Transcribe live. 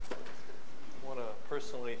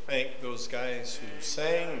personally thank those guys who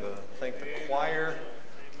sang, thank the choir,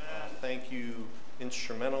 thank you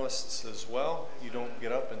instrumentalists as well. You don't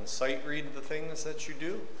get up and sight read the things that you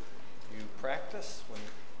do. You practice when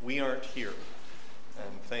we aren't here.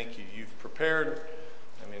 And thank you. You've prepared.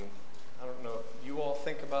 I don't know if you all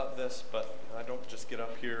think about this, but I don't just get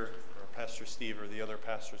up here, or Pastor Steve or the other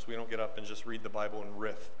pastors, we don't get up and just read the Bible and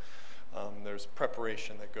riff. There's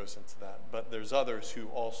preparation that goes into that. But there's others who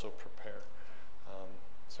also prepare.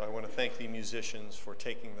 So I want to thank the musicians for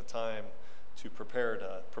taking the time to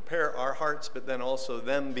prepare our hearts, but then also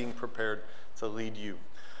them being prepared to lead you.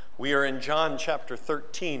 We are in John chapter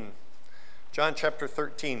 13. John chapter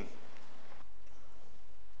 13.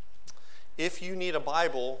 If you need a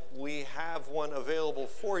Bible, we have one available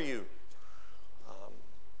for you.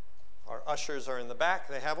 Our ushers are in the back.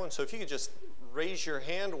 They have one. So if you could just raise your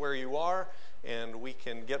hand where you are, and we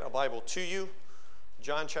can get a Bible to you.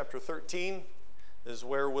 John chapter 13 is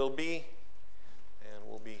where we'll be, and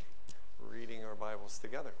we'll be reading our Bibles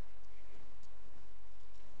together.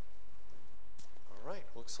 All right,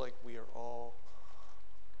 looks like we are all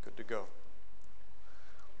good to go.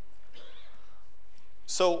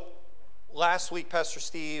 So, last week, Pastor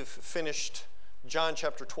Steve finished John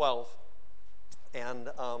chapter 12,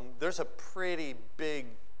 and there's a pretty big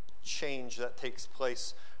change that takes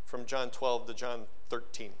place from John 12 to John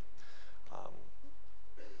 13.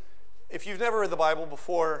 If you've never read the Bible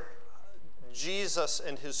before, Jesus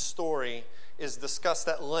and his story is discussed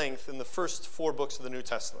at length in the first 4 books of the New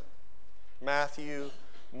Testament: Matthew,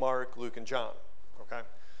 Mark, Luke, and John. Okay,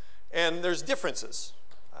 and there's differences.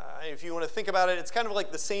 If you want to think about it, it's kind of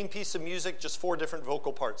like the same piece of music, just 4 different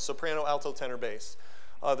vocal parts: soprano, alto, tenor, bass.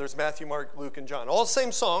 There's Matthew, Mark, Luke, and John. All the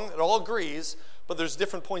same song, it all agrees, but there's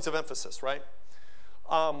different points of emphasis, right?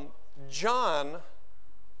 John,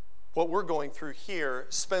 what we're going through here,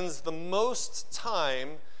 spends the most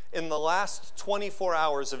time in the last 24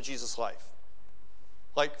 hours of Jesus' life.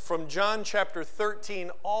 Like from John chapter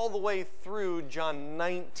 13 all the way through John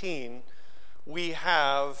 19, we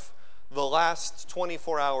have the last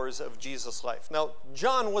 24 hours of Jesus' life. Now,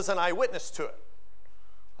 John was an eyewitness to it,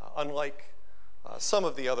 unlike some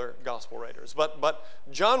of the other gospel writers. But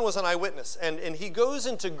John was an eyewitness, and he goes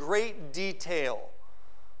into great detail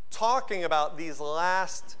talking about these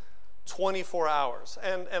last 24 hours.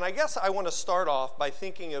 And I guess I want to start off by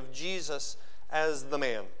thinking of Jesus as the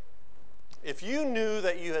man. If you knew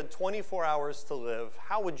that you had 24 hours to live,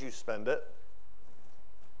 how would you spend it?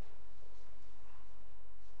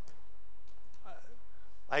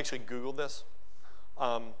 I actually Googled this.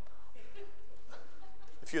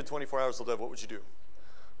 If you had 24 hours to live, what would you do?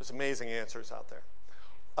 There's amazing answers out there.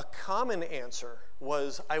 A common answer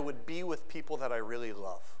was, I would be with people that I really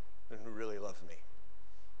love and who really love me.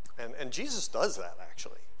 And Jesus does that,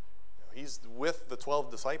 actually. He's with the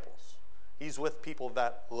 12 disciples. He's with people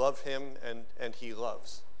that love him and he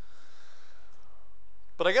loves.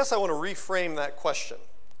 But I guess I want to reframe that question.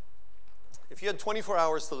 If you had 24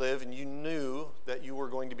 hours to live and you knew that you were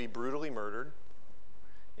going to be brutally murdered,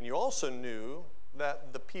 and you also knew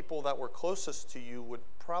that the people that were closest to you would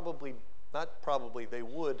they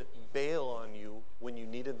would bail on you when you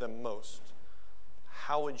needed them most,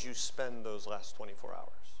 how would you spend those last 24 hours?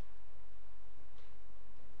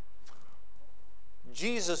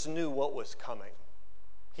 Jesus knew what was coming.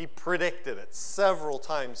 He predicted it several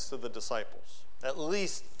times to the disciples, at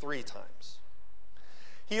least 3 times.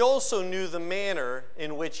 He also knew the manner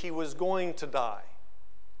in which he was going to die.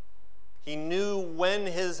 He knew when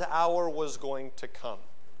his hour was going to come.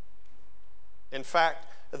 In fact,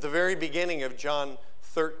 at the very beginning of John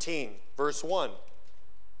 13, verse 1,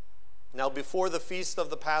 now before the feast of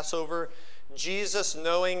the Passover, Jesus,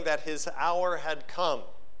 knowing that his hour had come,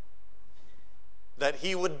 that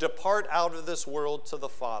he would depart out of this world to the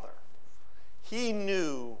Father, he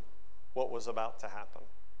knew what was about to happen.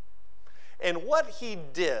 And what he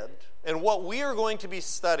did, and what we are going to be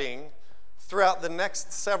studying throughout the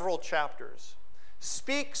next several chapters,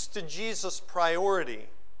 speaks to Jesus' priority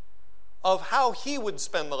of how he would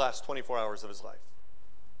spend the last 24 hours of his life.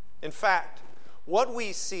 In fact, what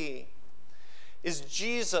we see is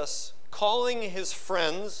Jesus calling his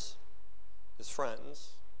friends,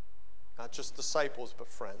 not just disciples, but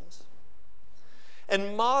friends,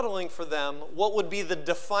 and modeling for them what would be the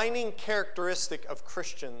defining characteristic of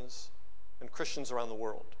Christians and Christians around the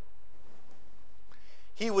world.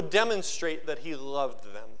 He would demonstrate that he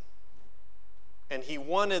loved them, and he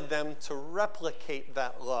wanted them to replicate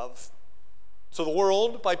that love to the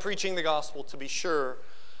world by preaching the gospel, to be sure,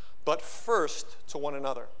 but first to one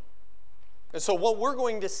another. And so what we're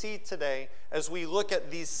going to see today as we look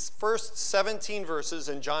at these first 17 verses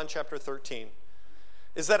in John chapter 13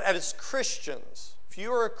 is that as Christians, if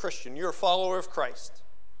you are a Christian, you're a follower of Christ,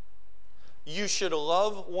 you should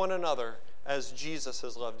love one another as Jesus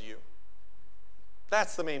has loved you.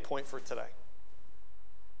 That's the main point for today.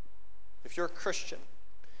 If you're a Christian,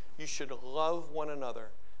 you should love one another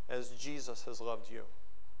as Jesus has loved you.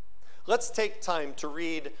 Let's take time to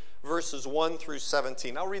read verses 1 through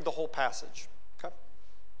 17. I'll read the whole passage. Okay?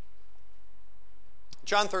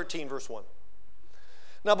 John 13, verse 1.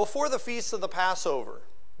 Now before the feast of the Passover,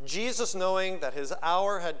 Jesus, knowing that his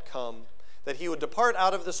hour had come, that he would depart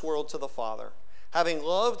out of this world to the Father, having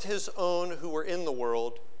loved his own who were in the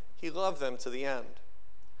world, he loved them to the end.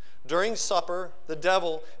 During supper, the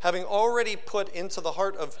devil, having already put into the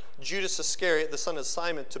heart of Judas Iscariot, the son of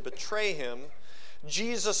Simon, to betray him,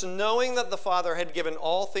 Jesus, knowing that the Father had given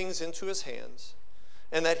all things into his hands,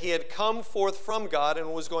 and that he had come forth from God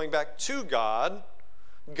and was going back to God,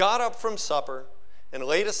 got up from supper and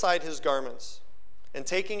laid aside his garments. And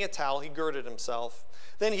taking a towel, he girded himself.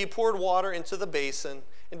 Then he poured water into the basin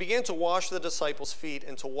and began to wash the disciples' feet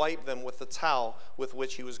and to wipe them with the towel with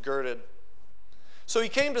which he was girded. So he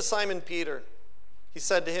came to Simon Peter. He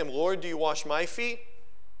said to him, Lord, do you wash my feet?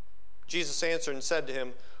 Jesus answered and said to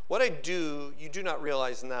him, what I do you do not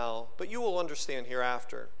realize now, but you will understand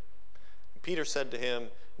hereafter. And Peter said to him,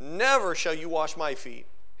 never shall you wash my feet.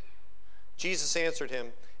 Jesus answered him,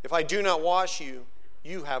 if I do not wash you,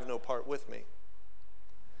 you have no part with me.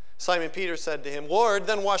 Simon Peter said to him, Lord,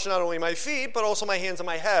 then wash not only my feet, but also my hands and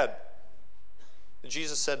my head. And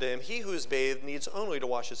Jesus said to him, he who is bathed needs only to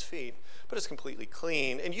wash his feet, but is completely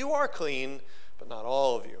clean. And you are clean, but not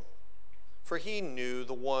all of you. For he knew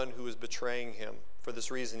the one who was betraying him. For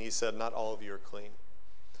this reason he said, not all of you are clean.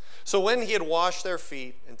 So when he had washed their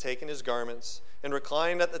feet and taken his garments and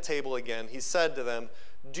reclined at the table again, he said to them,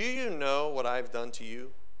 do you know what I have done to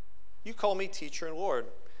you? You call me teacher and Lord,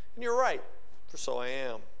 and you're right, for so I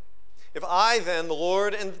am. If I then, the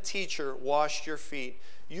Lord and the teacher, washed your feet,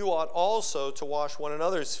 you ought also to wash one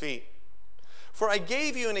another's feet. For I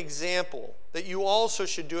gave you an example that you also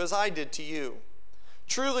should do as I did to you.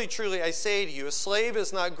 Truly, truly, I say to you, a slave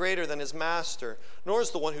is not greater than his master, nor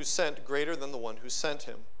is the one who sent greater than the one who sent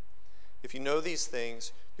him. If you know these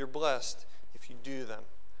things, you're blessed if you do them.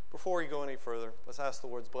 Before we go any further, let's ask the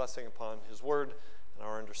Lord's blessing upon his word and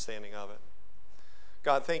our understanding of it.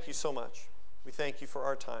 God, thank you so much. We thank you for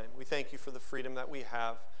our time. We thank you for the freedom that we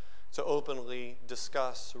have to openly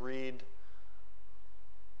discuss, read,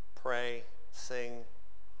 pray, sing,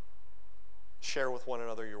 share with one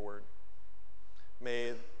another your word.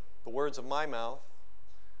 May the words of my mouth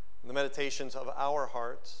and the meditations of our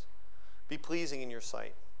hearts be pleasing in your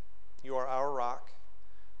sight. You are our rock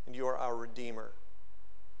and you are our Redeemer.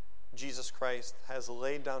 Jesus Christ has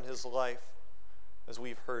laid down his life, as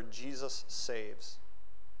we've heard. Jesus saves.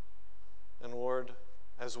 And Lord,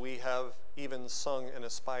 as we have even sung and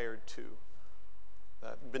aspired to,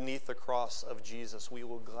 that beneath the cross of Jesus, we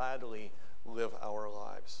will gladly live our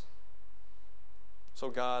lives. So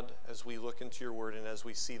God, as we look into your word and as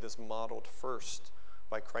we see this modeled first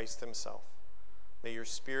by Christ himself, may your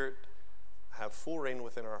Spirit have full reign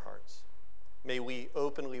within our hearts. May we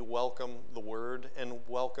openly welcome the word and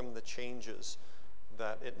welcome the changes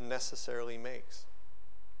that it necessarily makes.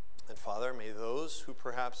 And Father, may those who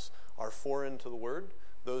perhaps are foreign to the word,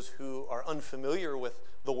 those who are unfamiliar with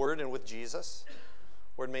the word and with Jesus,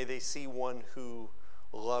 Lord, may they see one who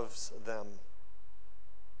loves them,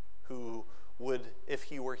 who would, if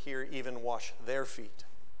he were here, even wash their feet.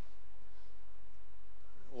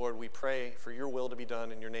 Lord, we pray for your will to be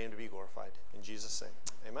done and your name to be glorified. In Jesus' name,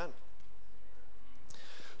 amen.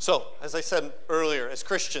 So, as I said earlier, as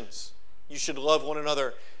Christians, you should love one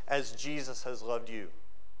another as Jesus has loved you.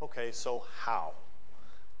 Okay, so how?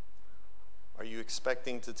 Are you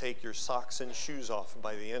expecting to take your socks and shoes off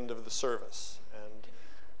by the end of the service and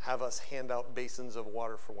have us hand out basins of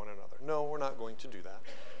water for one another? No, we're not going to do that.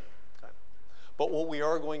 Okay. But what we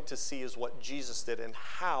are going to see is what Jesus did and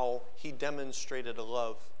how he demonstrated a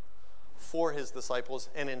love for his disciples,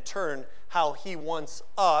 and in turn, how he wants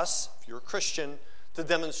us, if you're a Christian, to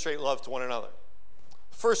demonstrate love to one another.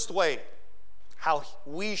 First way how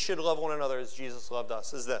we should love one another as Jesus loved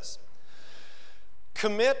us is this: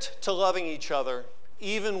 commit to loving each other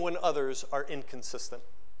even when others are inconsistent.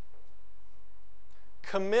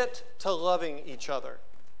 Commit to loving each other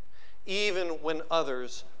even when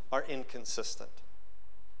others are inconsistent.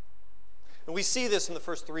 And we see this in the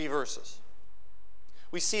first 3 verses.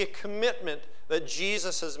 We see a commitment that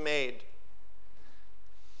Jesus has made.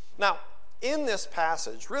 Now, in this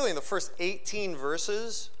passage, really in the first 18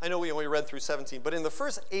 verses, I know we only read through 17, but in the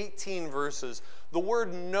first 18 verses, the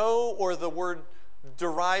word no, or the word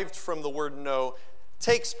derived from the word no,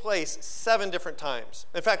 takes place 7 different times.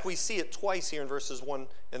 In fact, we see it twice here in verses 1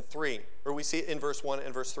 and 3, or we see it in verse 1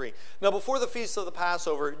 and verse 3. Now, before the feast of the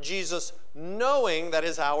Passover, Jesus, knowing that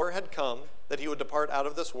his hour had come, that he would depart out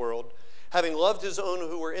of this world, having loved his own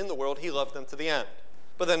who were in the world, he loved them to the end.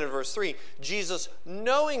 But then in verse 3, Jesus,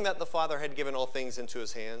 knowing that the Father had given all things into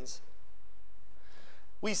his hands,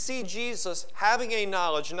 we see Jesus having a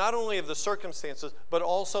knowledge not only of the circumstances, but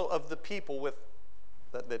also of the people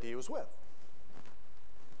that he was with.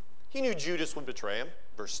 He knew Judas would betray him,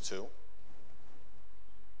 verse 2.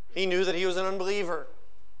 He knew that he was an unbeliever,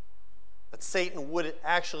 that Satan would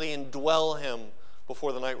actually indwell him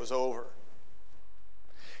before the night was over.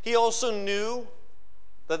 He also knew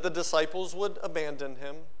that the disciples would abandon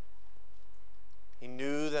him. He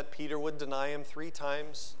knew that Peter would deny him 3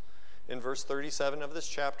 times. In verse 37 of this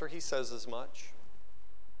chapter, he says as much.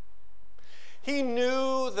 He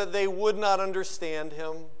knew that they would not understand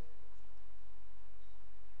him.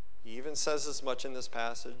 He even says as much in this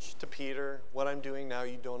passage to Peter, what I'm doing now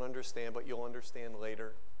you don't understand, but you'll understand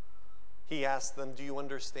later. He asked them, do you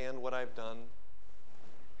understand what I've done?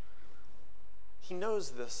 He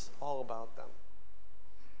knows this all about them.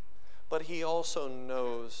 But he also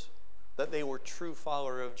knows that they were true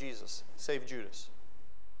followers of Jesus, save Judas.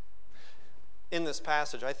 In this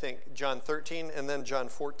passage, I think John 13 and then John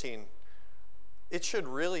 14, it should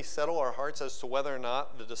really settle our hearts as to whether or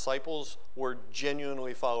not the disciples were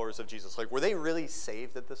genuinely followers of Jesus. Like, were they really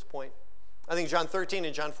saved at this point? I think John 13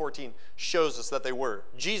 and John 14 shows us that they were.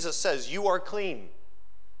 Jesus says, you are clean.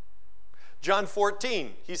 John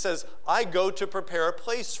 14, he says, I go to prepare a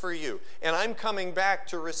place for you, and I'm coming back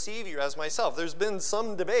to receive you as myself. There's been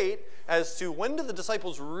some debate as to when do the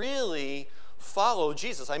disciples really follow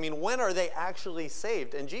Jesus? I mean, when are they actually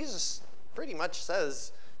saved? And Jesus pretty much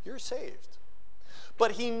says, you're saved.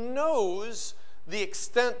 But he knows the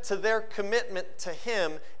extent to their commitment to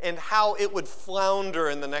him and how it would flounder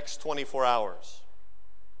in the next 24 hours.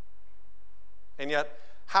 And yet,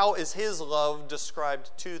 how is his love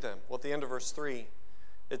described to them? Well, at the end of verse 3,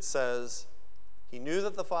 it says, he knew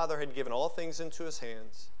that the Father had given all things into his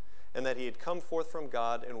hands and that he had come forth from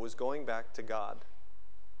God and was going back to God.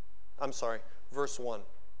 Verse 1.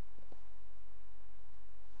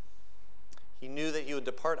 He knew that he would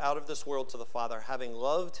depart out of this world to the Father. Having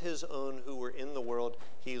loved his own who were in the world,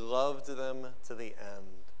 he loved them to the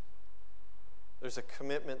end. There's a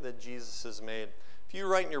commitment that Jesus has made. If you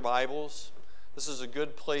write in your Bibles, this is a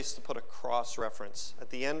good place to put a cross-reference. At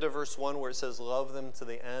the end of verse 1 where it says, love them to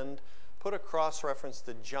the end, put a cross-reference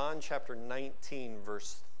to John chapter 19,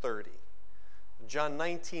 verse 30. John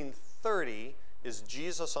 19:30 is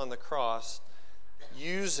Jesus on the cross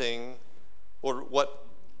using, or what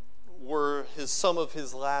were some of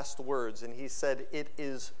his last words, and he said, it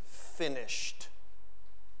is finished.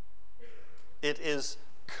 It is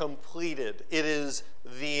completed. It is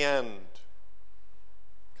the end.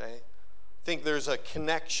 Okay? I think there's a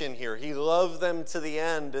connection here. He loved them to the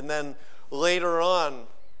end, and then later on,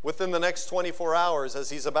 within the next 24 hours, as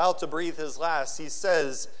he's about to breathe his last, he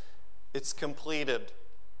says, it's completed.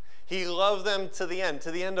 He loved them to the end.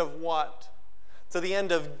 To the end of what? To the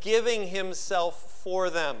end of giving himself for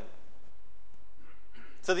them.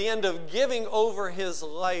 To the end of giving over his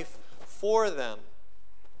life for them.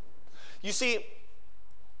 You see,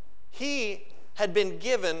 he had been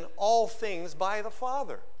given all things by the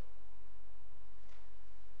Father.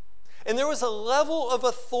 And there was a level of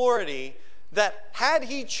authority that had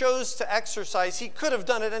he chose to exercise, he could have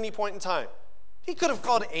done at any point in time. He could have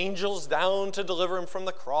called angels down to deliver him from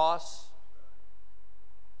the cross.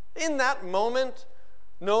 In that moment,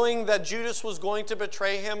 knowing that Judas was going to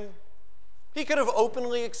betray him, he could have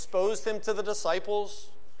openly exposed him to the disciples.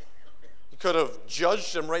 He could have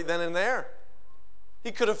judged him right then and there.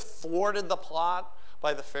 He could have thwarted the plot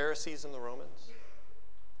by the Pharisees and the Romans.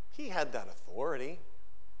 He had that authority.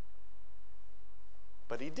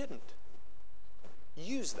 But he didn't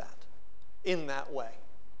use that in that way.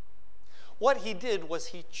 What he did was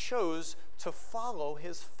he chose to follow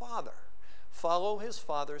his Father, follow his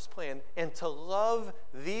Father's plan, and to love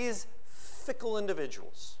these fickle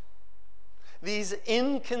individuals, these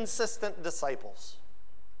inconsistent disciples,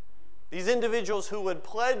 these individuals who would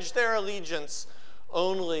pledge their allegiance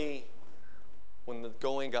only when the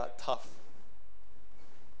going got tough.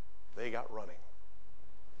 They got running.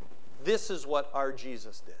 This is what our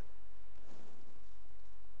Jesus did.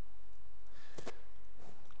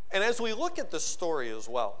 And as we look at the story as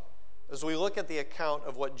well, as we look at the account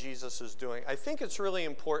of what Jesus is doing, I think it's really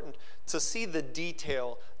important to see the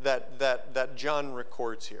detail that John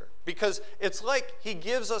records here. Because it's like he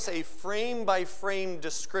gives us a frame-by-frame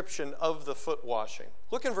description of the foot washing.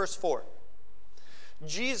 Look in verse 4.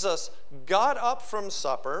 Jesus got up from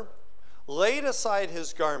supper, laid aside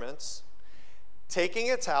his garments, taking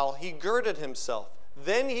a towel, he girded himself.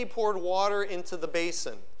 Then he poured water into the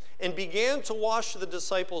basin and began to wash the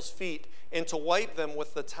disciples' feet and to wipe them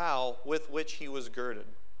with the towel with which he was girded.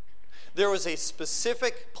 There was a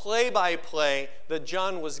specific play-by-play that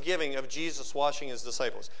John was giving of Jesus washing his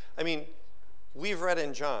disciples. I mean, we've read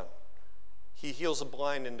in John, he heals a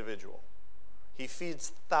blind individual. He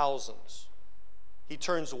feeds thousands. He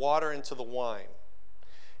turns water into the wine.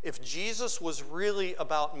 If Jesus was really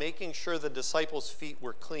about making sure the disciples' feet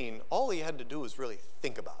were clean, all he had to do was really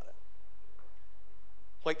think about it.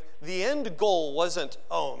 Like, the end goal wasn't,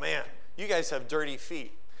 oh man, you guys have dirty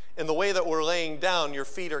feet. And the way that we're laying down, your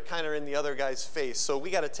feet are kind of in the other guy's face. So we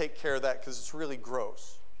got to take care of that because it's really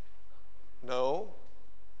gross. No.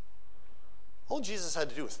 All Jesus had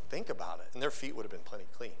to do was think about it, and their feet would have been plenty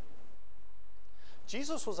clean.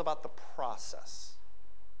 Jesus was about the process.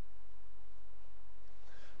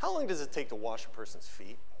 How long does it take to wash a person's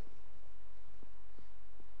feet?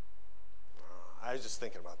 I was just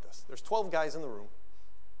thinking about this. There's 12 guys in the room.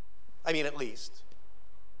 I mean, at least.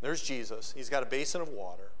 There's Jesus. He's got a basin of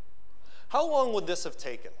water. How long would this have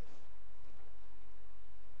taken?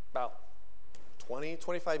 About 20,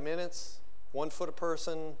 25 minutes? 1 foot a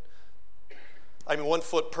person? I mean, 1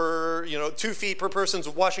 foot per, 2 feet per person's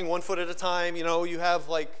washing 1 foot at a time. You have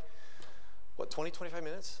 20, 25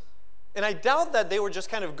 minutes? And I doubt that they were just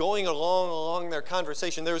kind of going along their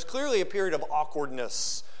conversation. There was clearly a period of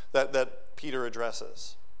awkwardness that Peter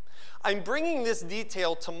addresses. I'm bringing this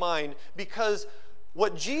detail to mind because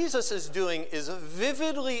what Jesus is doing is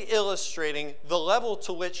vividly illustrating the level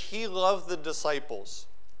to which he loved the disciples,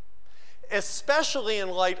 especially in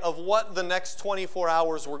light of what the next 24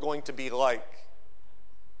 hours were going to be like.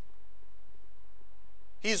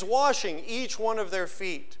 He's washing each one of their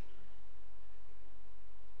feet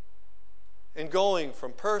and going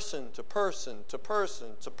from person to person to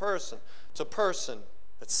person to person to person.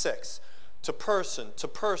 That's 6. To person, to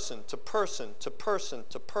person, to person, to person,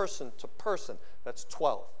 to person, to person. That's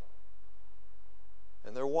 12.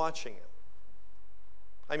 And they're watching him.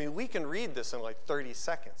 I mean, we can read this in 30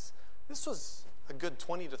 seconds. This was a good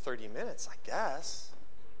 20 to 30 minutes, I guess.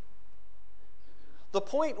 The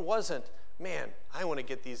point wasn't, man, I want to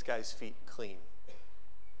get these guys' feet clean.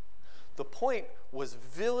 The point was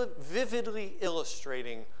vividly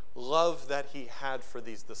illustrating love that he had for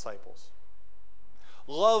these disciples.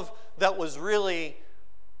 Love that was really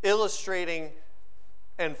illustrating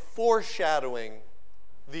and foreshadowing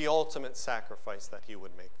the ultimate sacrifice that he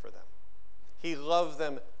would make for them. He loved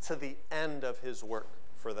them to the end of his work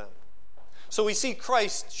for them. So we see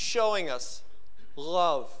Christ showing us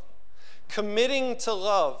love, committing to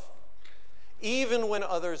love, even when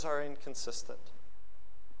others are inconsistent.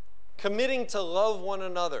 Committing to love one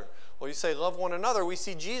another. Well, you say love one another. We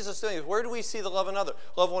see Jesus doing it. Where do we see the love another?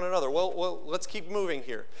 Love one another. Well, let's keep moving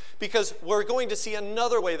here. Because we're going to see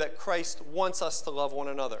another way that Christ wants us to love one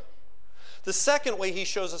another. The second way he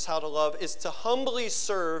shows us how to love is to humbly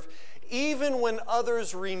serve even when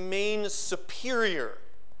others remain superior.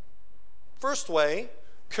 First way,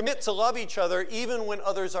 commit to love each other even when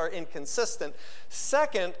others are inconsistent.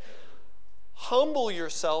 Second, humble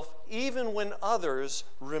yourself even when others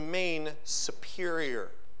remain superior.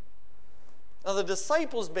 Now, the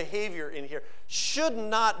disciples' behavior in here should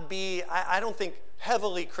not be, I don't think,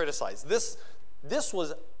 heavily criticized. This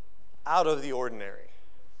was out of the ordinary.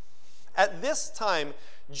 At this time,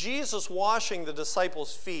 Jesus washing the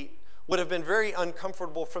disciples' feet would have been very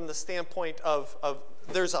uncomfortable from the standpoint of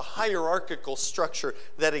there's a hierarchical structure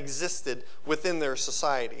that existed within their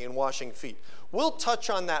society in washing feet. We'll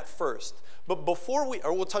touch on that first. But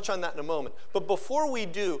we'll touch on that in a moment. But before we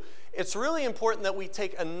do, it's really important that we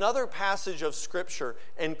take another passage of Scripture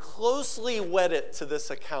and closely wed it to this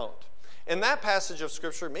account. And that passage of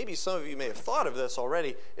Scripture, maybe some of you may have thought of this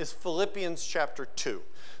already, is Philippians chapter 2.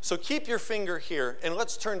 So keep your finger here, and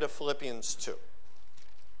let's turn to Philippians 2.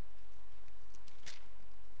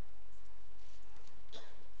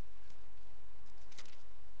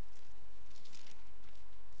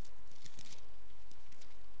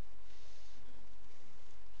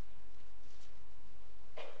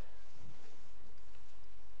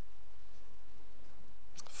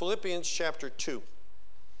 Philippians chapter 2.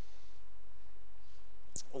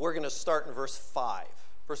 We're going to start in verse 5.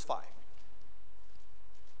 Verse 5.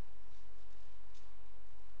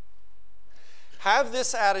 Have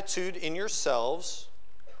this attitude in yourselves,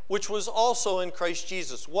 which was also in Christ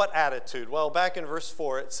Jesus. What attitude? Well, back in verse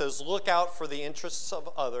 4, it says, look out for the interests of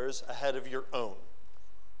others ahead of your own.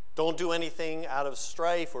 Don't do anything out of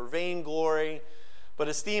strife or vainglory, but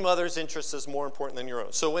esteem others' interests as more important than your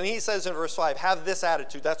own. So when he says in verse 5, have this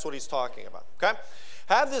attitude, that's what he's talking about, okay?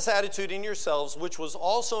 Have this attitude in yourselves, which was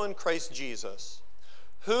also in Christ Jesus,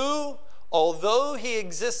 who, although he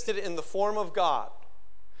existed in the form of God,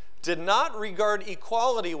 did not regard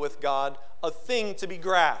equality with God a thing to be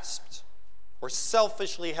grasped or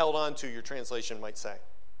selfishly held on to, your translation might say,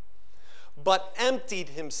 but emptied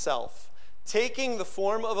himself, taking the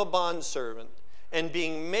form of a bondservant and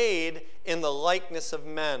being made in the likeness of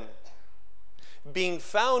men. Being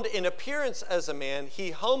found in appearance as a man,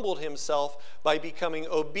 he humbled himself by becoming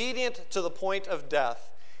obedient to the point of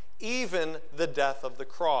death, even the death of the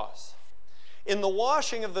cross. In the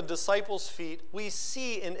washing of the disciples' feet, we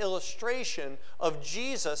see an illustration of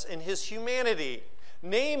Jesus in his humanity,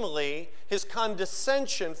 namely his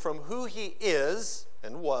condescension from who he is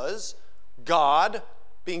and was, God,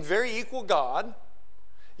 being very equal God,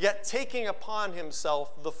 yet taking upon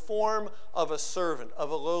himself the form of a servant, of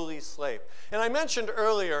a lowly slave. And I mentioned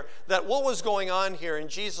earlier that what was going on here in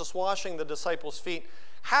Jesus washing the disciples' feet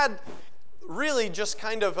had really just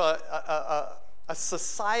kind of a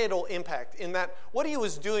societal impact, in that what he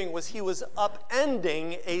was doing was he was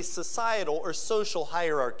upending a societal or social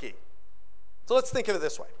hierarchy. So let's think of it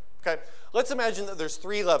this way, okay? Let's imagine that there's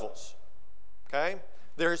 3 levels, okay?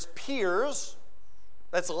 There's peers.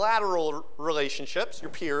 That's lateral relationships,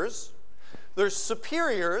 your peers. There's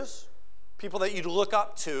superiors, people that you'd look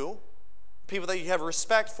up to, people that you have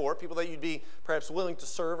respect for, people that you'd be perhaps willing to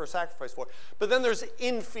serve or sacrifice for. But then there's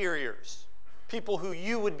inferiors, people who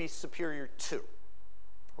you would be superior to.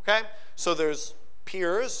 Okay? So there's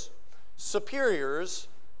peers, superiors,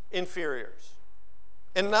 inferiors.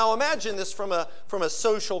 And now imagine this from a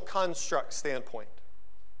social construct standpoint.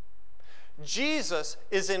 Jesus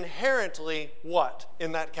is inherently what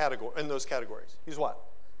in that category, in those categories? He's what?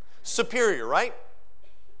 Superior, right?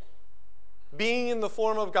 Being in the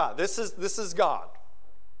form of God. This is God.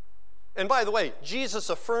 And by the way, Jesus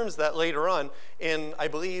affirms that later on in, I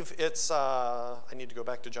believe it's, I need to go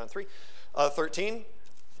back to John 13.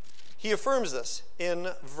 He affirms this in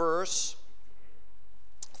verse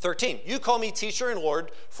 13. You call me teacher and Lord,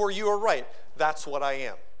 for you are right. That's what I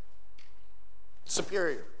am.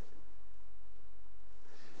 Superior.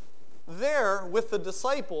 There, with the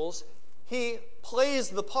disciples, he plays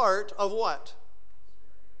the part of what?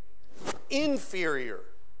 Inferior.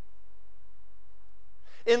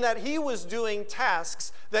 In that he was doing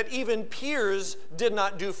tasks that even peers did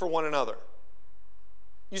not do for one another.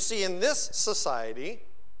 You see, in this society,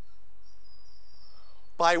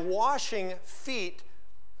 by washing feet,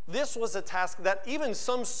 this was a task that even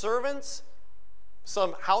some servants,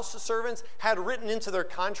 some house servants, had written into their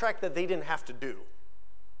contract that they didn't have to do.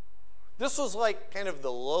 This was like kind of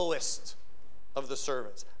the lowest of the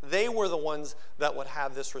servants. They were the ones that would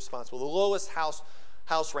have this responsibility, the lowest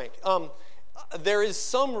house rank. There is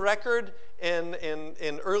some record in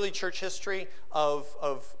early church history of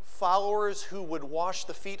followers who would wash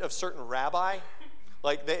the feet of certain rabbi.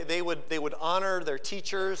 Like they would honor their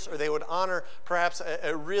teachers, or they would honor perhaps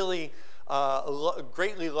a really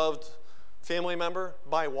greatly loved family member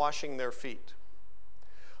by washing their feet.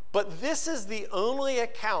 But this is the only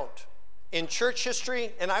account in church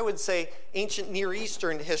history, and I would say ancient Near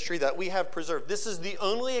Eastern history, that we have preserved. This is the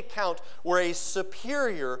only account where a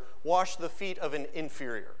superior washed the feet of an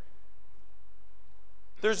inferior.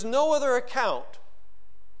 There's no other account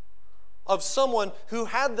of someone who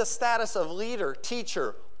had the status of leader,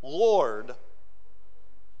 teacher, Lord,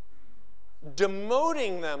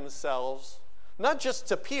 demoting themselves not just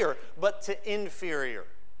to peer, but to inferior.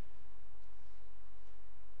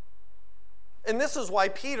 And this is why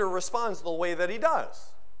Peter responds the way that he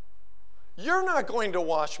does. You're not going to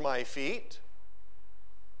wash my feet.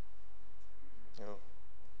 You know,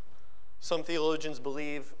 some theologians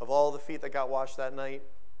believe of all the feet that got washed that night,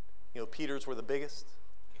 Peter's were the biggest.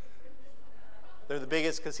 They're the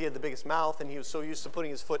biggest because he had the biggest mouth, and he was so used to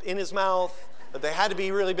putting his foot in his mouth that they had to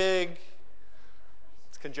be really big.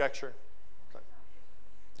 It's conjecture. Okay.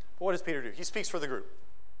 But what does Peter do? He speaks for the group.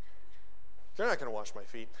 You're not going to wash my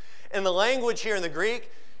feet. And the language here in the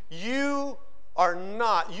Greek, you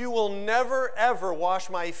will never, ever wash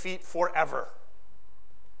my feet forever.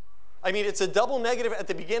 I mean, it's a double negative at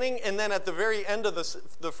the beginning, and then at the very end of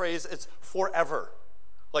the phrase, it's forever.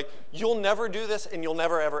 Like, you'll never do this, and you'll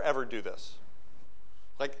never, ever, ever do this.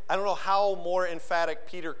 Like, I don't know how more emphatic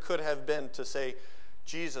Peter could have been to say,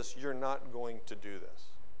 Jesus, you're not going to do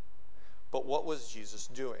this. But what was Jesus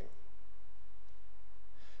doing?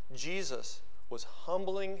 Jesus was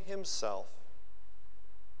humbling himself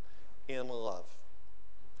in love,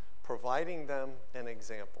 providing them an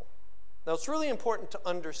example. Now, it's really important to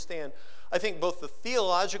understand, I think, both the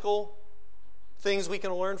theological things we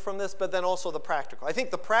can learn from this, but then also the practical. I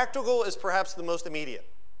think the practical is perhaps the most immediate,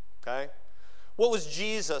 okay? What was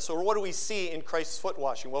Jesus, or what do we see in Christ's foot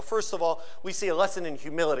washing? Well, first of all, we see a lesson in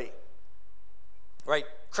humility, right?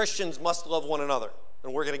 Christians must love one another,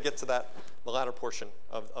 and we're going to get to that in the latter portion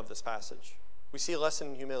of this passage. We see a lesson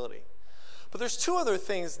in humility. But there's two other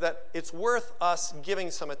things that it's worth us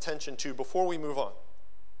giving some attention to before we move on.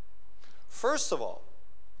 First of all,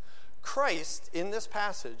 Christ, in this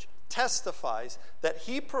passage, testifies that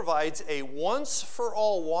he provides a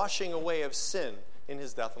once-for-all washing away of sin in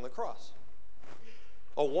his death on the cross.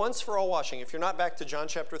 A once-for-all washing. If you're not back to John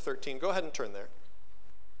chapter 13, go ahead and turn there.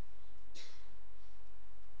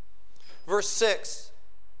 Verse 6,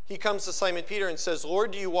 he comes to Simon Peter and says,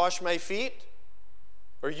 "Lord, do you wash my feet?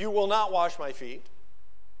 Or you will not wash my feet?"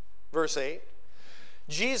 Verse 8,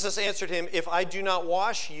 Jesus answered him, "If I do not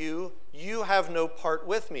wash you, you have no part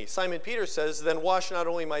with me." Simon Peter says, "Then wash not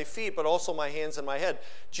only my feet, but also my hands and my head."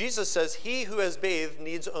 Jesus says, "He who has bathed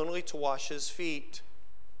needs only to wash his feet."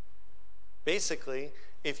 Basically,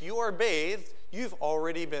 if you are bathed, you've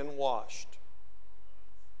already been washed.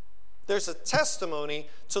 There's a testimony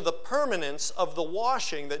to the permanence of the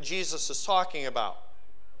washing that Jesus is talking about.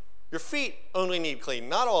 Your feet only need clean,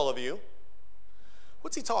 not all of you.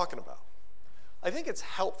 What's he talking about? I think it's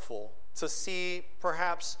helpful to see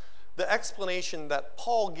perhaps the explanation that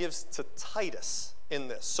Paul gives to Titus in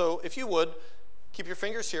this. So if you would, keep your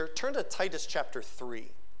fingers here, turn to Titus chapter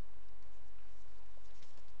 3.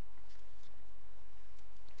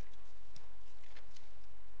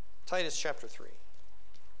 Titus chapter 3.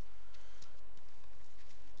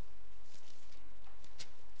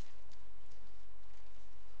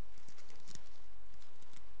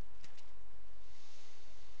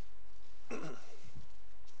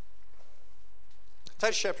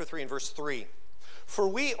 Titus chapter 3 and verse 3. "For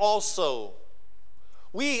we also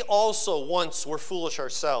once were foolish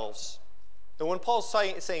ourselves." And when Paul's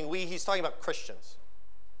saying we, he's talking about Christians.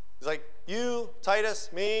 He's like, you,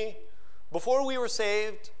 Titus, me, before we were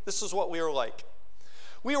saved, this is what we were like.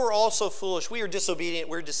 "We were also foolish. We were disobedient.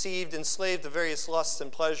 We were deceived, enslaved to various lusts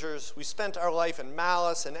and pleasures. We spent our life in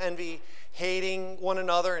malice and envy, hating one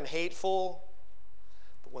another and hateful.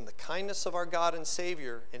 But when the kindness of our God and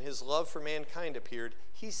Savior and his love for mankind appeared,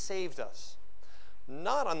 he saved us,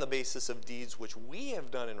 not on the basis of deeds which we have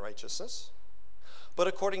done in righteousness, but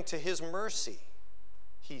according to his mercy,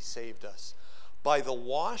 he saved us by the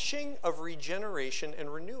washing of regeneration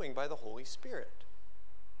and renewing by the Holy Spirit."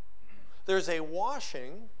 There's a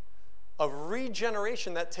washing of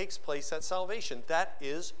regeneration that takes place at salvation. That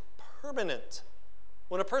is permanent.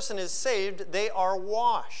 When a person is saved, they are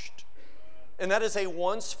washed. And that is a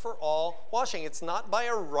once-for-all washing. It's not by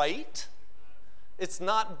a rite. It's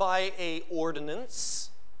not by an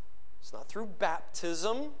ordinance. It's not through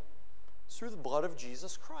baptism. It's through the blood of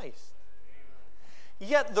Jesus Christ.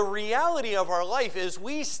 Yet the reality of our life is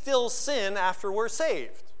we still sin after we're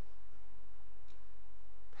saved.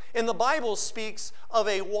 And the Bible speaks of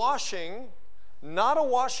a washing, not a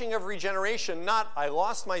washing of regeneration, not I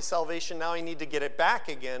lost my salvation, now I need to get it back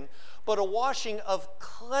again, but a washing of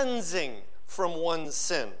cleansing from one's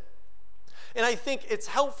sin. And I think it's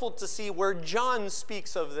helpful to see where John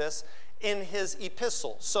speaks of this in his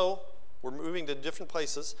epistle. So we're moving to different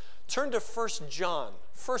places. Turn to 1 John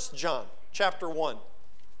chapter 1.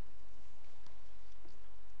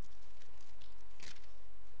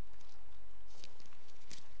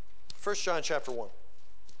 1 John chapter 1.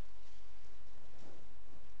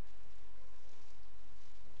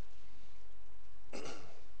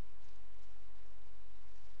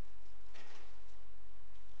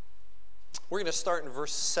 We're going to start in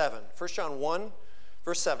verse 7. 1 John 1,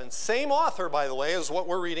 verse 7. Same author, by the way, as what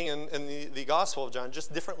we're reading in the Gospel of John,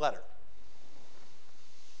 just different letter.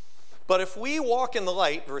 "But if we walk in the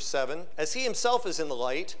light," verse 7, "as he himself is in the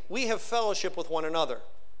light, we have fellowship with one another.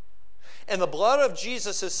 And the blood of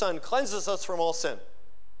Jesus, his Son, cleanses us from all sin.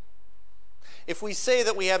 If we say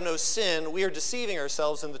that we have no sin, we are deceiving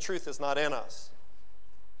ourselves and the truth is not in us.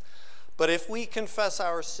 But if we confess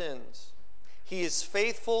our sins, he is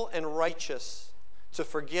faithful and righteous to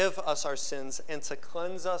forgive us our sins and to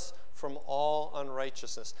cleanse us from all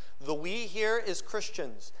unrighteousness." The we here is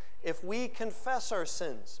Christians. If we confess our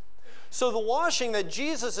sins. So the washing that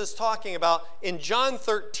Jesus is talking about in John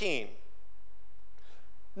 13,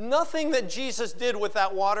 nothing that Jesus did with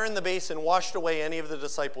that water in the basin washed away any of the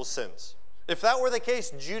disciples' sins. If that were the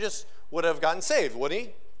case, Judas would have gotten saved, would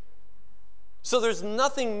he? So there's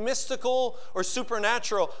nothing mystical or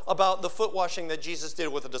supernatural about the foot washing that Jesus did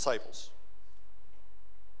with the disciples.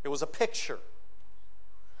 It was a picture.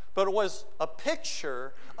 but it was a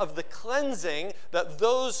picture of the cleansing that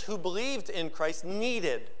those who believed in Christ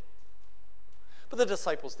needed. But the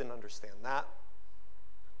disciples didn't understand that.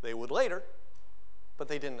 They would later, but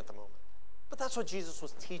they didn't at the moment. But that's what Jesus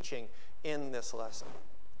was teaching in this lesson.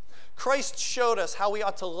 Christ showed us how we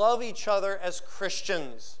ought to love each other as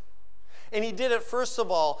Christians. And he did it, first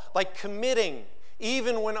of all, by committing,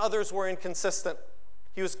 even when others were inconsistent.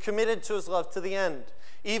 He was committed to his love to the end,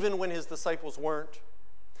 even when his disciples weren't.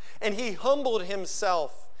 And he humbled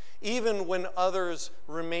himself, even when others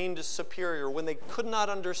remained superior, when they could not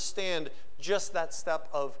understand just that step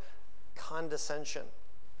of condescension.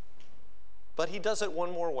 But he does it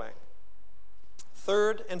one more way.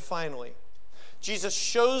 Third and finally, Jesus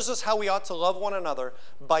shows us how we ought to love one another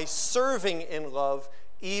by serving in love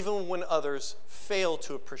even when others fail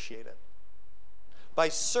to appreciate it. By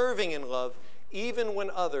serving in love even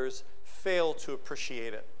when others fail to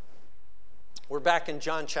appreciate it. We're back in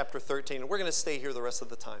John chapter 13, and we're going to stay here the rest of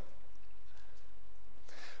the time.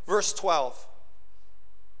 Verse 12.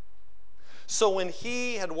 So when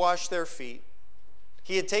he had washed their feet,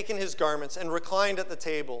 he had taken his garments and reclined at the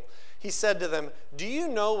table. He said to them, "Do you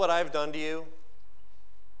know what I've done to you?"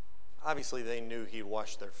 Obviously, they knew he'd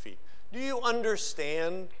washed their feet. "Do you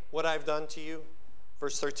understand what I've done to you?"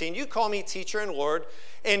 Verse 13, "You call me teacher and Lord,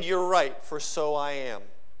 and you're right, for so I am.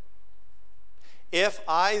 If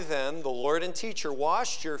I then, the Lord and teacher,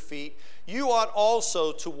 washed your feet, you ought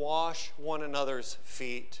also to wash one another's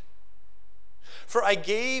feet. For I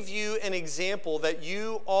gave you an example that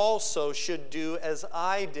you also should do as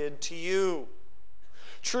I did to you.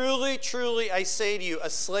 Truly, truly, I say to you, a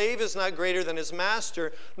slave is not greater than his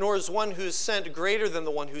master, nor is one who is sent greater than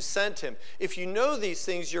the one who sent him. If you know these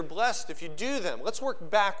things, you're blessed if you do them." Let's work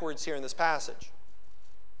backwards here in this passage.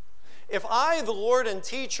 If I, the Lord and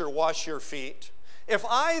teacher, wash your feet, if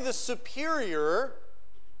I, the superior,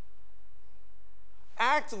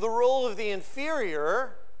 act the role of the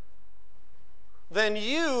inferior, then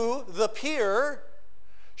you, the peer,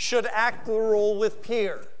 should act the role with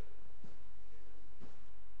peer.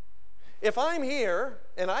 If I'm here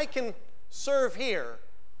and I can serve here,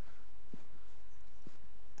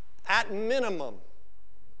 at minimum,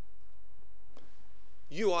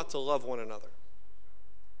 you ought to love one another.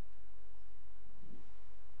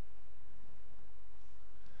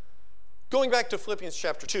 Going back to Philippians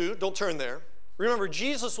chapter 2, don't turn there. Remember,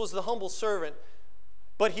 Jesus was the humble servant,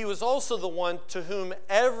 but he was also the one to whom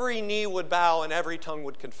every knee would bow and every tongue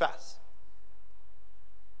would confess.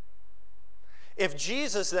 If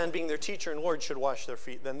Jesus, then, being their teacher and Lord, should wash their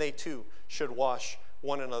feet, then they too should wash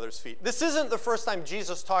one another's feet. This isn't the first time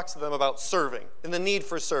Jesus talks to them about serving and the need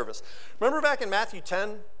for service. Remember back in Matthew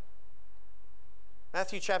 10?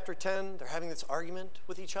 Matthew chapter 10, they're having this argument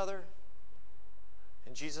with each other.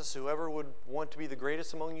 And Jesus, whoever would want to be the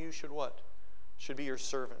greatest among you should what? Should be your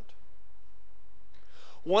servant.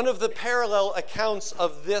 One of the parallel accounts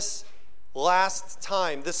of this last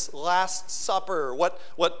time, this Last Supper, what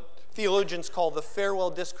theologians call the farewell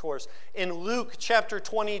discourse, in Luke chapter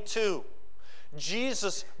 22,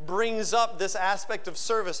 Jesus brings up this aspect of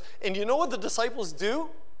service. And you know what the disciples do?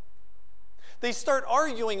 They start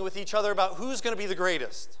arguing with each other about who's going to be the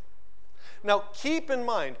greatest. Now, keep in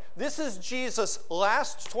mind, this is Jesus'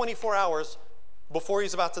 last 24 hours before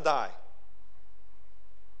he's about to die.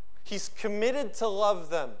 He's committed to love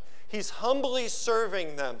them. He's humbly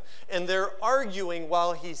serving them. And they're arguing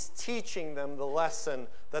while he's teaching them the lesson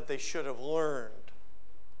that they should have learned.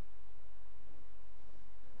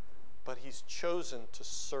 But he's chosen to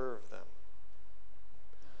serve them.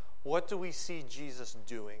 What do we see Jesus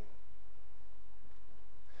doing?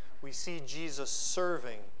 We see Jesus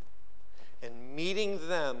serving and meeting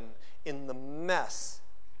them in the mess.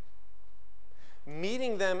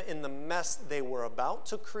 Meeting them in the mess they were about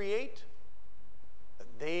to create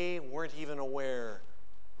that they weren't even aware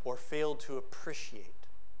or failed to appreciate.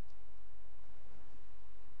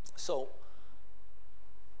 So,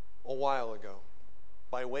 a while ago,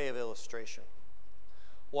 by way of illustration,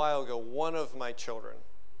 one of my children,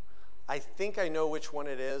 I think I know which one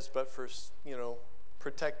it is, but for,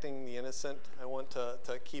 protecting the innocent, I want to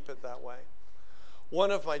keep it that way. One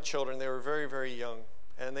of my children, they were very, very young,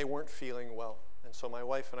 and they weren't feeling well. And so my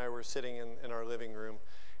wife and I were sitting in our living room,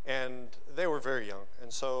 and they were very young.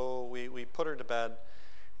 And so we put her to bed,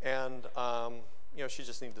 and, she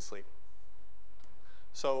just needed to sleep.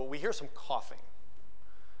 So we hear some coughing.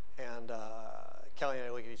 And Kelly and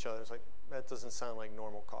I look at each other. It's like, that doesn't sound like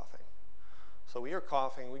normal coughing. So we hear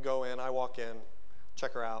coughing. We go in. I walk in,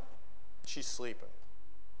 check her out. She's sleeping.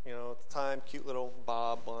 At the time, cute little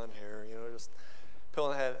bob, blonde hair, just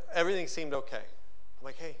pillow in the head. Everything seemed okay. I'm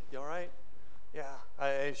like, hey, you all right?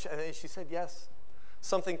 yeah. She said yes,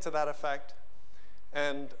 something to that effect.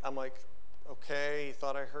 And I'm like, okay, he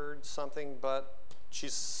thought I heard something, but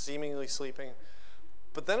she's seemingly sleeping.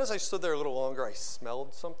 But then as I stood there a little longer, I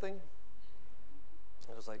smelled something.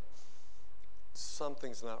 I was like,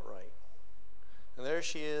 something's not right. And there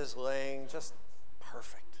she is laying just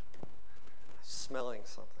perfect, smelling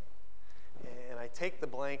something. And I take the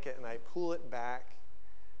blanket and I pull it back.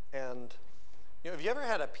 And, have you ever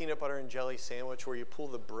had a peanut butter and jelly sandwich where you pull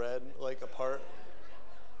the bread like apart?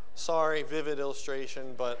 Sorry, vivid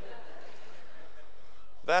illustration, but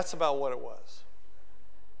that's about what it was.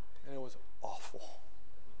 And it was awful.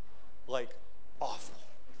 Like, awful.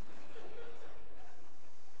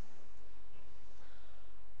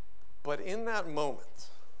 But in that moment,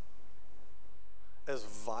 as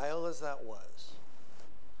vile as that was,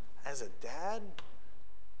 as a dad,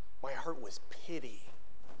 my heart was pity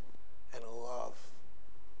and love.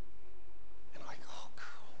 And like, oh,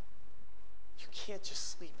 girl, you can't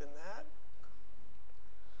just sleep in that.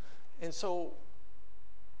 And so,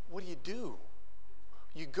 what do?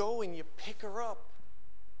 You go and you pick her up.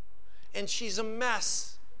 And she's a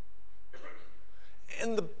mess.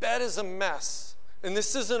 And the bed is a mess. And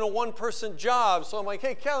this isn't a one-person job. So I'm like,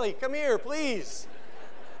 hey, Kelly, come here, please.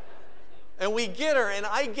 And we get her, and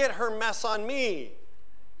I get her mess on me.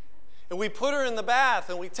 And we put her in the bath,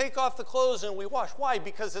 and we take off the clothes, and we wash. Why?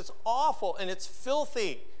 Because it's awful, and it's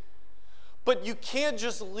filthy. But you can't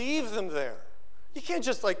just leave them there. You can't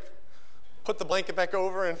just, put the blanket back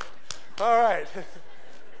over and, all right,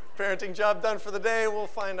 parenting job done for the day. We'll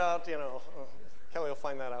find out, Kelly will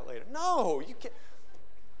find that out later. No, you can't.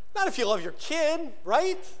 Not if you love your kid,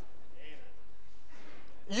 right?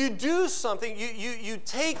 You do something. You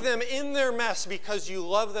take them in their mess because you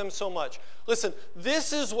love them so much. Listen,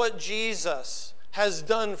 this is what Jesus has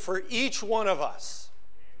done for each one of us.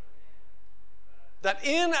 That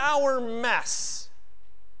in our mess,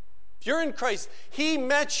 if you're in Christ, he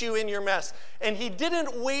met you in your mess. And he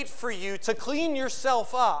didn't wait for you to clean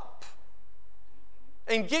yourself up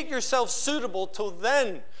and get yourself suitable till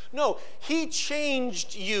then. No, he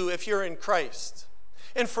changed you if you're in Christ.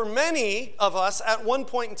 And for many of us at one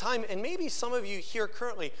point in time, and maybe some of you here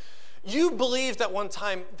currently, you believed at one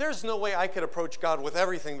time, there's no way I could approach God with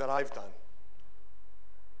everything that I've done.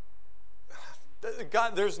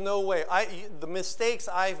 God, there's no way. The mistakes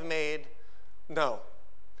I've made, no.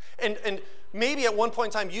 And maybe at one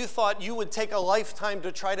point in time you thought you would take a lifetime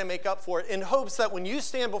to try to make up for it in hopes that when you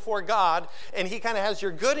stand before God and he kind of has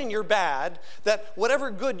your good and your bad, that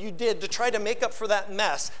whatever good you did to try to make up for that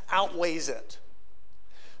mess outweighs it.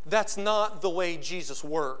 That's not the way Jesus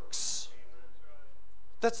works.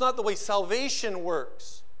 That's not the way salvation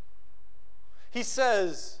works. He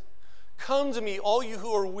says, come to me, all you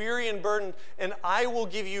who are weary and burdened, and I will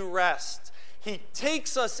give you rest. He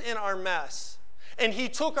takes us in our mess. And he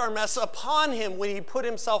took our mess upon him when he put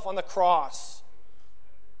himself on the cross.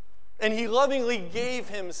 And he lovingly gave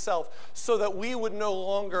himself so that we would no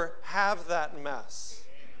longer have that mess.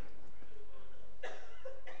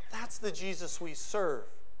 That's the Jesus we serve.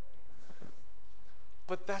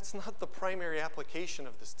 But that's not the primary application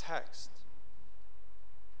of this text.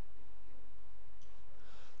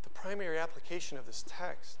 The primary application of this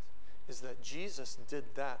text is that Jesus did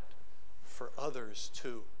that for others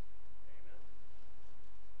too.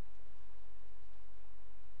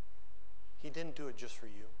 He didn't do it just for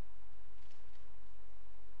you.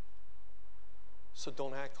 So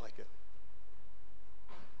don't act like it.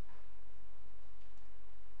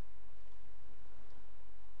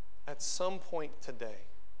 At some point today,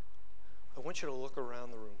 I want you to look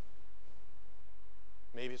around the room.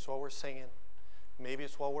 Maybe it's while we're singing. Maybe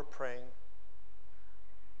it's while we're praying.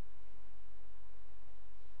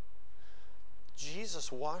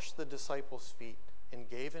 Jesus washed the disciples' feet and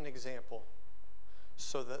gave an example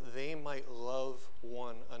so that they might love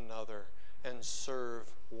one another and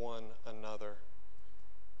serve one another.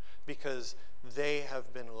 Because they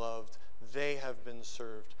have been loved, they have been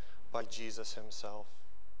served by Jesus himself.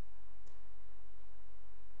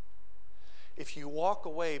 If you walk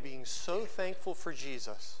away being so thankful for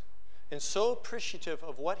Jesus and so appreciative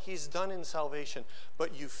of what he's done in salvation,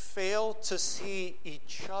 but you fail to see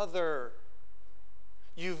each other,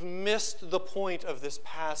 you've missed the point of this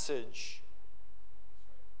passage.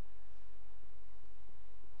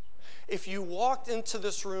 If you walked into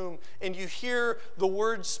this room and you hear the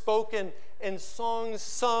words spoken and songs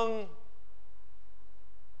sung,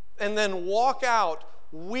 and then walk out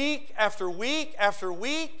week after week after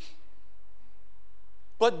week,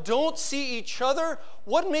 but don't see each other,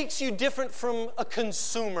 what makes you different from a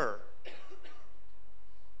consumer?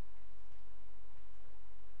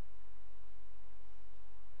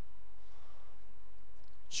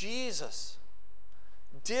 Jesus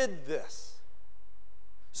did this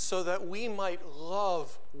so that we might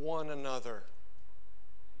love one another,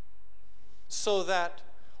 so that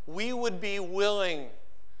we would be willing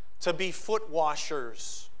to be foot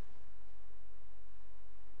washers.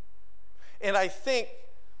 And I think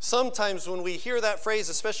sometimes when we hear that phrase,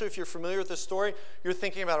 especially if you're familiar with the story, you're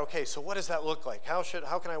thinking about, okay, so what does that look like? How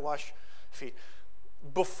can I wash feet?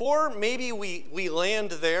 Before maybe we land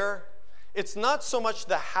there, it's not so much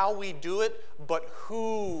the how we do it, but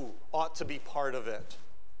who ought to be part of it.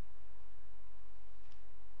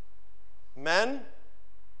 Men,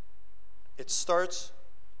 it starts,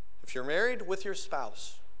 if you're married, with your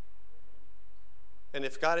spouse. And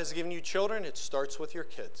if God has given you children, it starts with your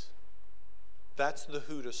kids. That's the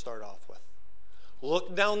who to start off with.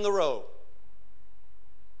 Look down the row.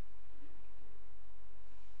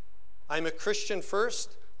 I'm a Christian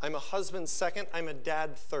first. I'm a husband second. I'm a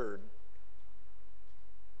dad third.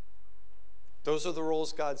 Those are the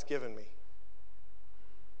roles God's given me.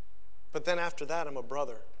 But then after that, I'm a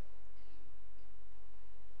brother.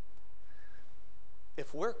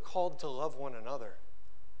 If we're called to love one another,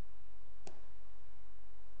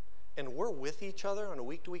 and we're with each other on a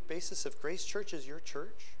week-to-week basis, if Grace Church is your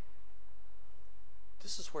church,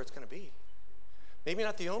 this is where it's going to be. Maybe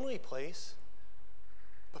not the only place,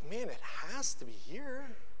 but man, it has to be here.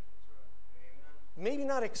 Maybe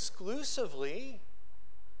not exclusively,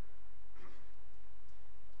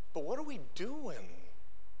 but what are we doing?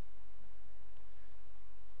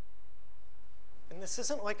 And this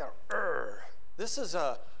isn't like this is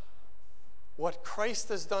what Christ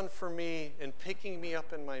has done for me in picking me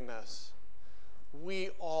up in my mess. We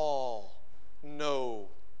all know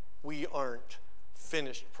we aren't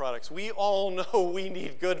finished products. We all know we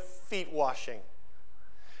need good feet washing.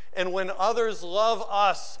 And when others love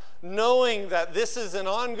us, knowing that this is an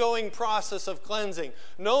ongoing process of cleansing,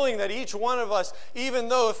 knowing that each one of us, even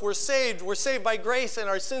though if we're saved by grace and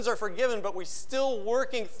our sins are forgiven, but we're still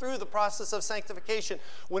working through the process of sanctification,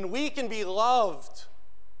 when we can be loved,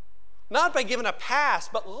 not by given a pass,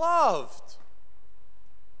 but loved,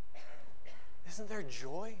 isn't there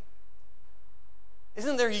joy?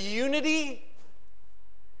 Isn't there unity?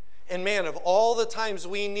 And man, of all the times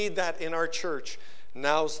we need that in our church,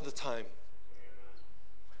 now's the time.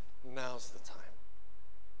 Now's the time.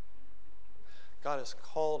 God has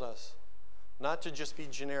called us not to just be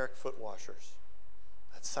generic foot washers.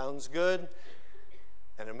 That sounds good,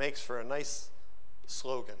 and it makes for a nice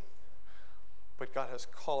slogan. But God has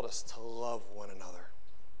called us to love one another.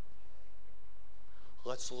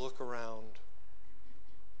 Let's look around.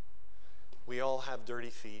 We all have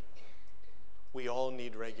dirty feet. We all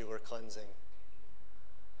need regular cleansing.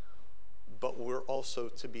 But we're also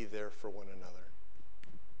to be there for one another.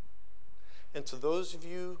 And to those of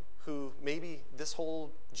you who maybe this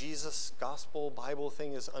whole Jesus, gospel, Bible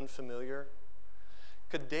thing is unfamiliar,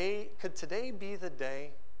 could today be the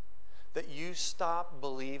day that you stop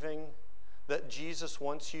believing that Jesus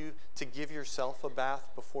wants you to give yourself a bath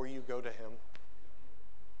before you go to him?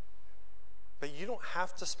 That you don't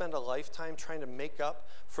have to spend a lifetime trying to make up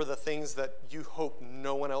for the things that you hope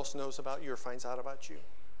no one else knows about you or finds out about you,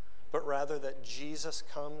 but rather that Jesus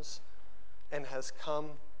comes and has come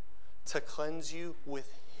to cleanse you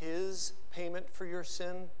with his payment for your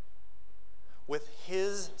sin, with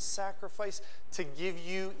his sacrifice to give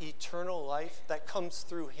you eternal life that comes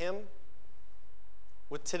through him.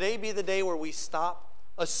 Would today be the day where we stop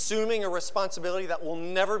assuming a responsibility that we'll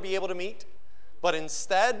never be able to meet, but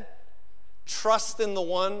instead trust in the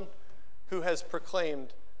one who has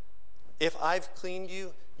proclaimed, if I've cleaned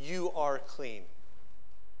you, you are clean.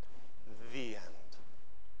 The end.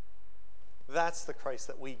 That's the Christ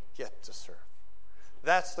that we get to serve.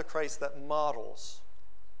 That's the Christ that models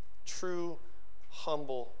true,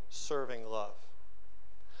 humble, serving love.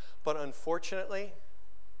 But unfortunately,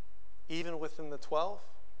 even within the 12,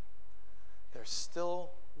 there's still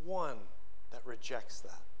one that rejects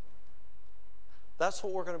that. That's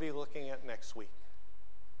what we're going to be looking at next week.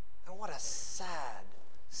 And what a sad,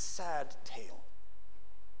 sad tale.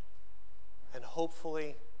 And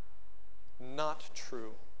hopefully not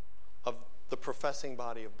true of the professing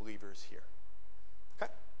body of believers here.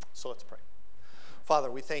 Okay? So let's pray.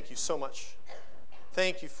 Father, we thank you so much.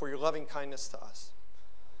 Thank you for your loving kindness to us.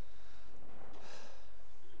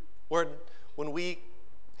 Lord, when we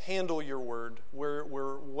handle your word,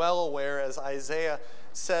 we're well aware, as Isaiah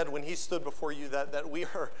said when he stood before you, that we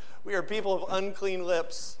are people of unclean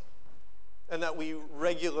lips and that we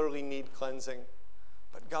regularly need cleansing.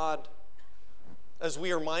 But God, as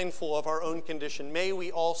we are mindful of our own condition, may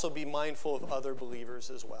we also be mindful of other believers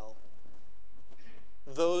as well.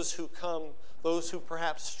 those who come, those who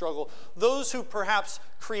perhaps struggle, those who perhaps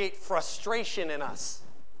create frustration in us.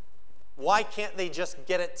 Why can't they just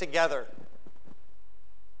get it together?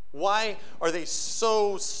 Why are they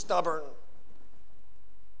so stubborn?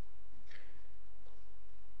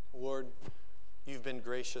 Lord, you've been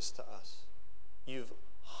gracious to us. You've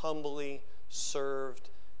humbly served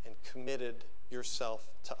and committed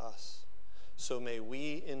yourself to us. So may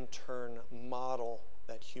we in turn model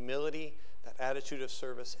that humility, that attitude of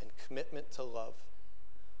service, and commitment to love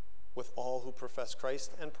with all who profess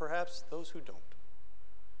Christ and perhaps those who don't.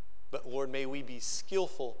 But Lord, may we be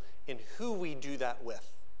skillful in who we do that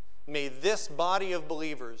with. May this body of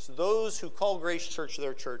believers, those who call Grace Church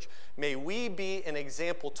their church, may we be an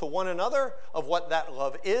example to one another of what that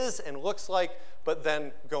love is and looks like, but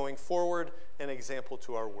then going forward, an example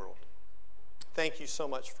to our world. Thank you so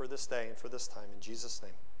much for this day and for this time. In Jesus'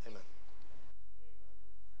 name.